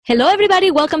Hello,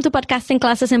 everybody. Welcome to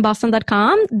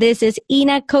podcastingclassesinboston.com. This is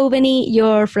Ina Coveney,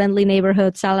 your friendly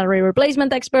neighborhood salary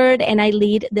replacement expert, and I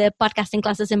lead the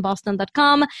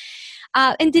podcastingclassesinboston.com.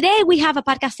 And today we have a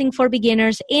podcasting for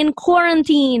beginners in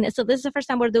quarantine. So this is the first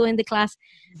time we're doing the class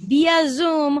via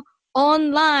Zoom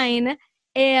online,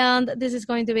 and this is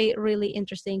going to be really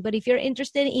interesting. But if you're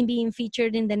interested in being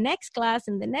featured in the next class,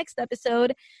 in the next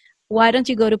episode, why don't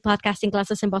you go to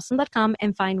podcastingclassesinboston.com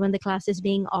and find when the class is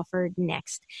being offered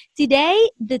next. Today,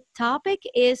 the topic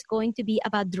is going to be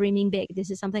about dreaming big.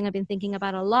 This is something I've been thinking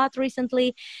about a lot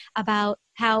recently, about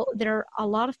how there are a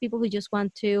lot of people who just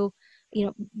want to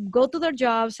go to their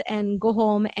jobs and go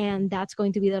home, and that's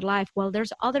going to be their life. Well,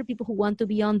 there's other people who want to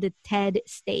be on the TED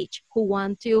stage, who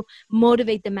want to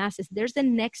motivate the masses. There's the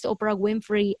next Oprah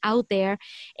Winfrey out there,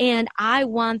 and I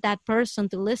want that person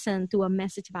to listen to a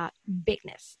message about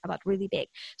bigness, about really big.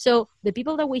 So the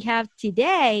people that we have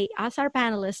today as our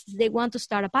panelists, they want to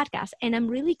start a podcast, and I'm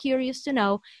really curious to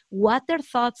know what their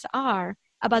thoughts are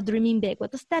about dreaming big. What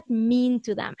does that mean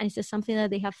to them? And is this something that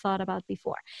they have thought about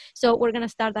before? So we're going to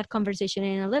start that conversation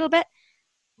in a little bit.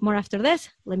 More after this.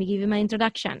 Let me give you my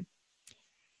introduction.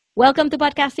 Welcome to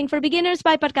Podcasting for Beginners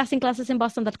by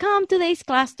podcastingclassesinboston.com. Today's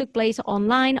class took place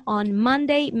online on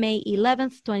Monday, May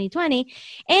 11th, 2020.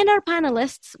 And our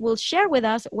panelists will share with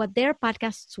us what their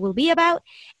podcasts will be about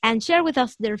and share with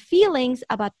us their feelings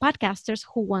about podcasters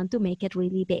who want to make it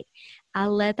really big.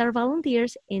 I'll let our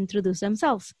volunteers introduce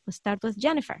themselves. Let's start with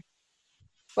Jennifer.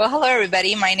 Well, hello,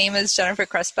 everybody. My name is Jennifer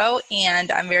Crespo,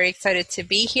 and I'm very excited to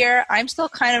be here. I'm still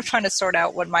kind of trying to sort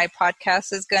out what my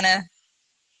podcast is going to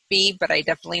be, but I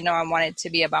definitely know I want it to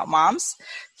be about moms.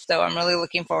 So I'm really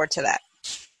looking forward to that.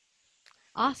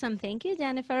 Awesome. Thank you,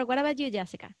 Jennifer. What about you,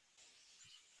 Jessica?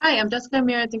 Hi, I'm Jessica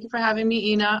Amir. Thank you for having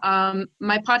me, Ina.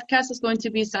 My podcast is going to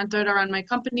be centered around my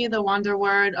company, The Wander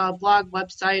Word, blog,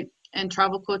 website, and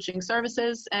travel coaching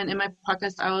services. And in my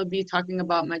podcast, I will be talking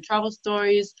about my travel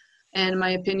stories and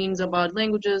my opinions about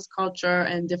languages, culture,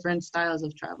 and different styles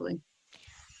of traveling.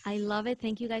 I love it.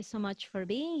 Thank you guys so much for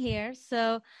being here.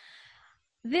 So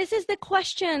this is the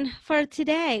question for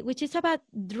today, which is about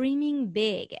dreaming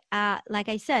big. Like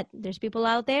I said, there's people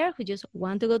out there who just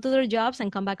want to go to their jobs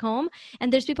and come back home.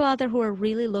 And there's people out there who are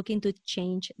really looking to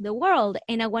change the world.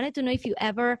 And I wanted to know if you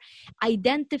ever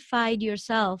identified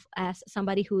yourself as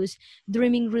somebody who's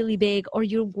dreaming really big, or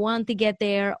you want to get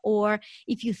there, or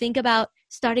if you think about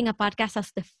starting a podcast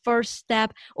as the first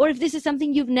step, or if this is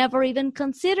something you've never even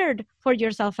considered for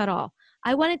yourself at all.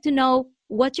 I wanted to know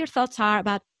what your thoughts are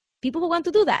about people who want to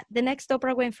do that, the next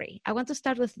Oprah Winfrey. I want to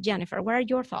start with Jennifer. What are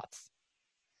your thoughts?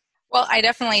 Well, I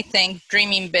definitely think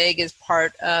dreaming big is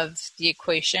part of the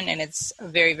equation, and it's a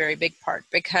very, very big part,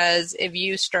 because if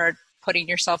you start putting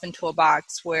yourself into a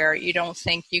box where you don't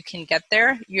think you can get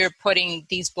there, you're putting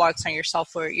these blocks on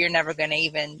yourself where you're never going to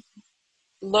even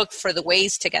look for the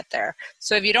ways to get there.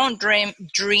 So if you don't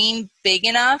dream big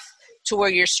enough to where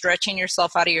you're stretching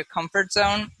yourself out of your comfort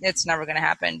zone, it's never going to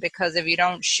happen, because if you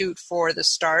don't shoot for the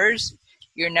stars,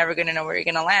 you're never going to know where you're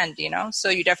going to land, So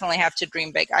you definitely have to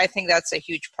dream big. I think that's a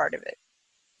huge part of it.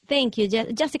 Thank you.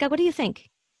 Jessica, what do you think?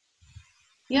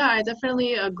 Yeah, I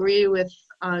definitely agree with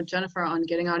Jennifer on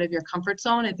getting out of your comfort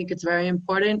zone. I think it's very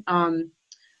important.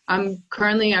 I'm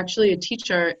currently actually a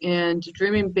teacher, and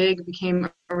dreaming big became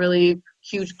a really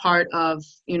huge part of,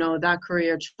 that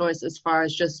career choice as far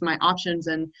as just my options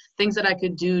and things that I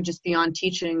could do just beyond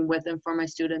teaching with and for my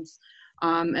students.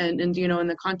 And in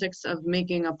the context of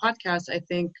making a podcast, I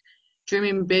think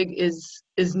dreaming big is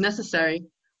necessary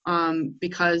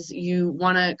because you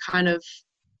want to kind of,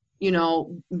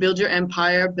 build your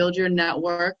empire, build your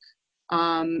network,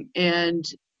 and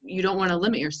you don't want to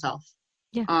limit yourself.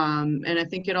 Yeah. And I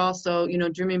think it also,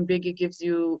 dreaming big, it gives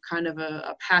you kind of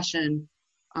a passion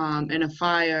and a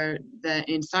fire that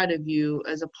inside of you,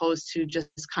 as opposed to just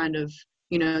kind of,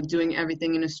 doing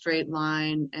everything in a straight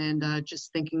line and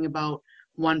just thinking about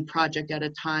one project at a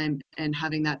time and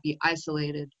having that be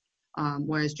isolated.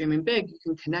 Whereas dreaming big, you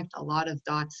can connect a lot of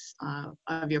dots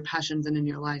of your passions and in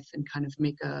your life and kind of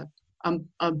make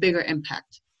a bigger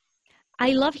impact.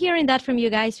 I love hearing that from you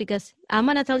guys, because I'm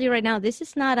going to tell you right now, this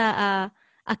is not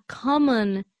a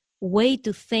common way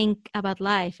to think about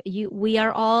life. We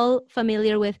are all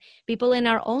familiar with people in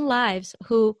our own lives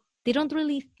who they don't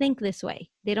really think this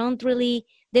way. They don't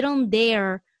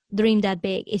dare dream that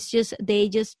big. It's just, they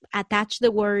just attach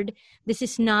the word, this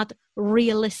is not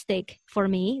realistic for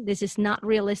me. This is not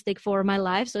realistic for my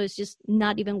life. So it's just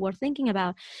not even worth thinking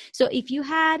about. So if you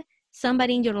had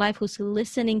somebody in your life who's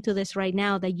listening to this right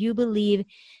now that you believe,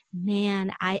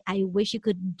 man, I wish you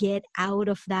could get out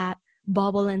of that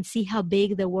bubble and see how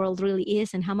big the world really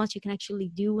is and how much you can actually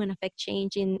do and affect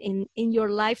change in your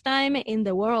lifetime in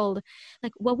the world,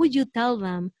 like what would you tell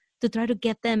them to try to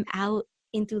get them out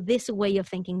into this way of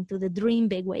thinking, to the dream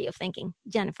big way of thinking?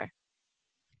 Jennifer.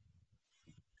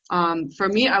 For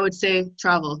me, I would say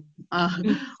travel.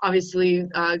 Obviously,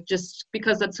 just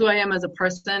because that's who I am as a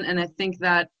person. And I think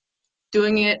that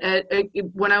doing it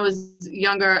when I was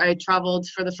younger, I traveled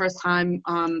for the first time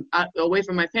away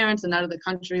from my parents and out of the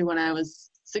country when I was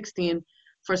 16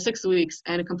 for 6 weeks.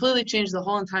 And it completely changed the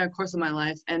whole entire course of my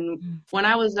life. And when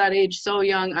I was that age, so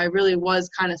young, I really was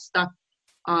kind of stuck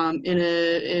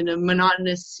in a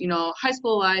monotonous, high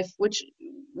school life, which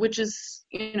is,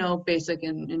 basic,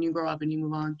 and you grow up and you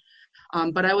move on.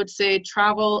 But I would say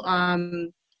travel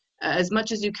as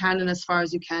much as you can and as far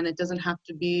as you can. It doesn't have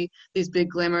to be these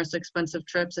big, glamorous, expensive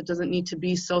trips. It doesn't need to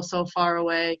be so far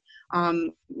away.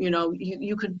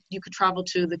 You could travel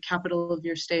to the capital of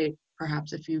your state,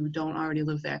 perhaps, if you don't already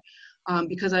live there.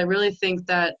 Because I really think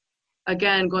that,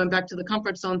 again, going back to the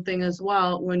comfort zone thing as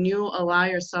well, when you allow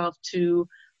yourself to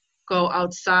go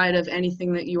outside of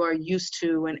anything that you are used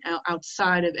to and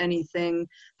outside of anything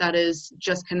that is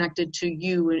just connected to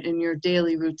you in your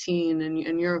daily routine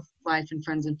and your life and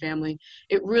friends and family,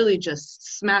 it really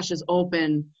just smashes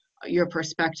open your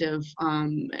perspective,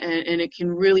 and it can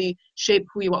really shape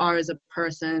who you are as a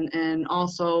person. And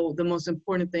also the most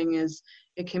important thing is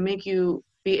it can make you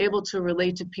be able to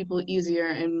relate to people easier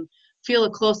and feel a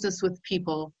closeness with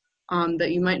people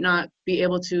that you might not be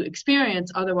able to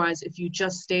experience otherwise if you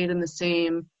just stayed in the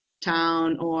same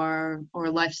town or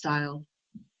lifestyle.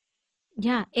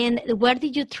 Yeah. And where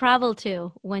did you travel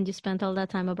to when you spent all that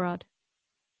time abroad?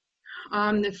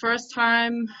 The first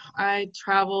time I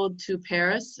traveled to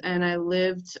Paris, and I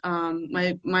lived,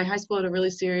 my high school had a really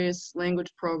serious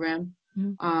language program.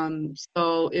 Mm-hmm.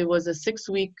 So it was a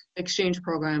 6-week exchange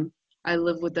program. I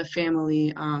lived with a family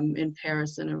in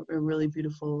Paris in a really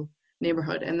beautiful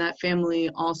neighborhood. And that family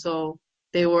also,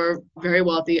 they were very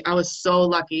wealthy. I was so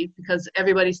lucky because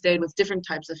everybody stayed with different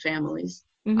types of families,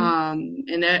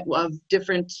 mm-hmm. And that of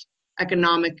different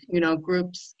economic,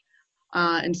 groups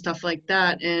and stuff like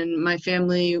that. And my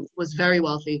family was very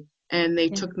wealthy, and they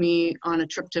took me on a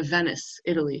trip to Venice,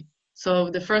 Italy. So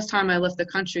the first time I left the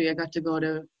country, I got to go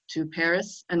to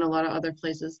Paris and a lot of other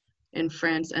places in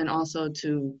France, and also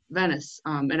to Venice.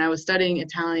 And I was studying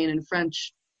Italian and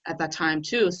French at that time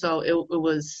too. So it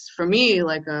was for me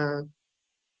like a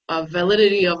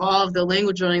validity of all of the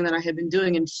language learning that I had been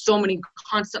doing, and so many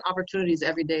constant opportunities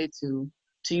every day to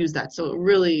use that. So it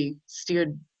really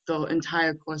steered the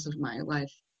entire course of my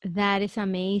life. That is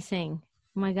amazing.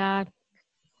 Oh my God.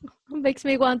 It makes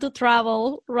me want to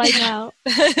travel right now.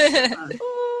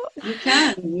 You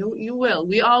can. You will.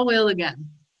 We all will again.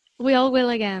 We all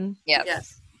will again.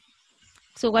 Yes.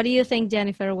 So what do you think,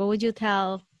 Jennifer? What would you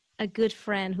tell a good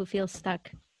friend who feels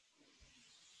stuck?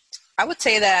 I would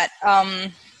say that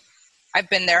I've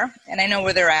been there and I know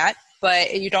where they're at,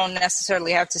 but you don't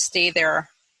necessarily have to stay there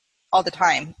all the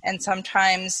time. And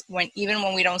sometimes even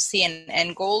when we don't see an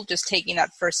end goal, just taking that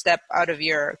first step out of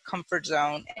your comfort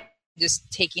zone, just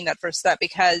taking that first step,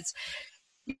 because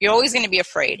you're always going to be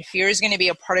afraid. Fear is going to be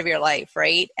a part of your life,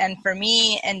 right? And for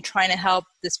me, and trying to help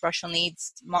the special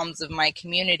needs moms of my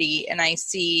community, and I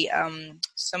see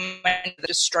so many that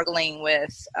are struggling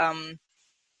with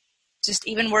just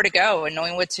even where to go and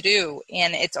knowing what to do,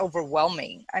 and it's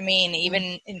overwhelming. I mean,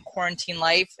 even in quarantine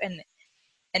life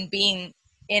and being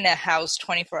in a house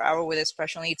 24-hour with a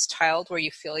special needs child where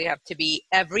you feel you have to be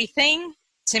everything,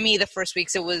 to me, the first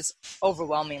weeks, it was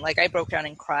overwhelming. Like I broke down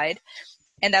and cried,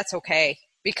 and that's okay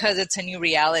because it's a new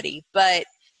reality. But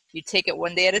you take it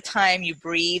one day at a time, you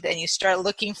breathe, and you start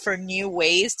looking for new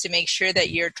ways to make sure that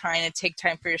you're trying to take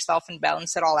time for yourself and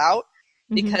balance it all out.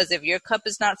 Mm-hmm. Because if your cup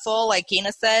is not full, like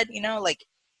Ina said, like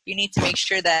you need to make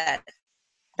sure that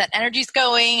that energy's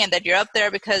going and that you're up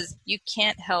there, because you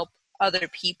can't help other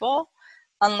people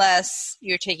unless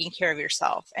you're taking care of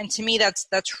yourself. And to me, that's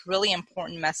really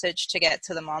important message to get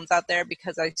to the moms out there,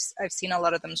 because I've seen a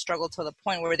lot of them struggle to the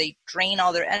point where they drain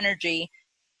all their energy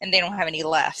and they don't have any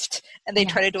left, and they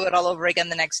try to do it all over again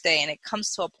the next day. And it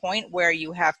comes to a point where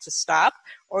you have to stop,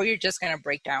 or you're just going to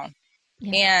break down.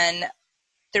 Yeah. And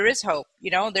there is hope.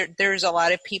 There's a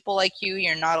lot of people like you.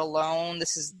 You're not alone.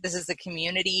 This is a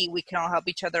community. We can all help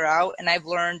each other out. And I've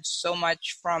learned so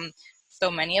much from so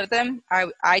many of them.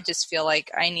 I just feel like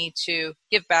I need to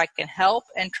give back and help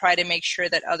and try to make sure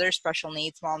that other special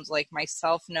needs moms like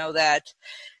myself know that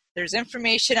there's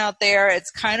information out there.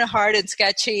 It's kind of hard and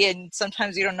sketchy, and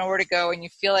sometimes you don't know where to go, and you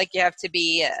feel like you have to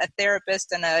be a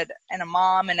therapist and a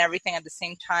mom and everything at the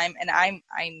same time. And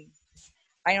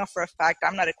I know for a fact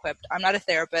I'm not equipped. I'm not a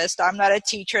therapist. I'm not a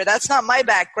teacher. That's not my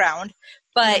background.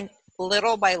 But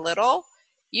little by little,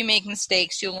 you make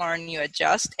mistakes, you learn, you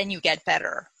adjust, and you get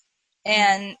better.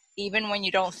 And even when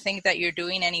you don't think that you're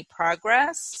doing any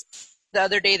progress, the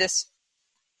other day this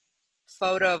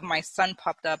photo of my son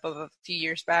popped up of a few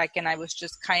years back, and I was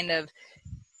just kind of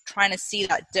trying to see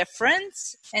that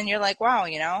difference. And you're like, wow,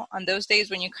 you know, on those days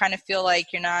when you kind of feel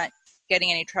like you're not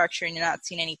getting any traction, you're not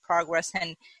seeing any progress,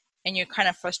 and you're kind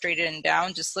of frustrated and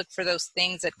down, just look for those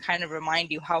things that kind of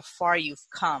remind you how far you've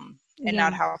come and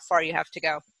not how far you have to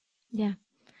go. Yeah.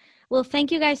 Well,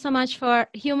 thank you guys so much for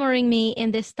humoring me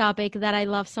in this topic that I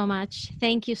love so much.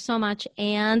 Thank you so much.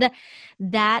 And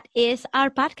that is our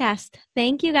podcast.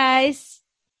 Thank you, guys.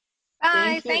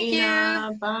 Bye. Thank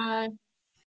you. Bye.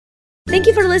 Thank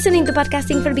you for listening to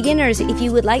Podcasting for Beginners. If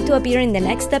you would like to appear in the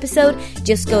next episode,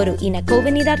 just go to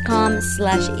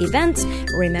inacoveney.com/events.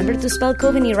 Remember to spell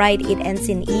Coveney right. It ends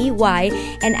in EY.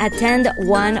 And attend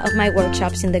one of my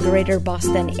workshops in the greater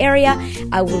Boston area.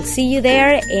 I will see you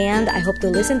there, and I hope to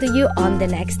listen to you on the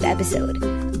next episode.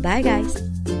 Bye, guys.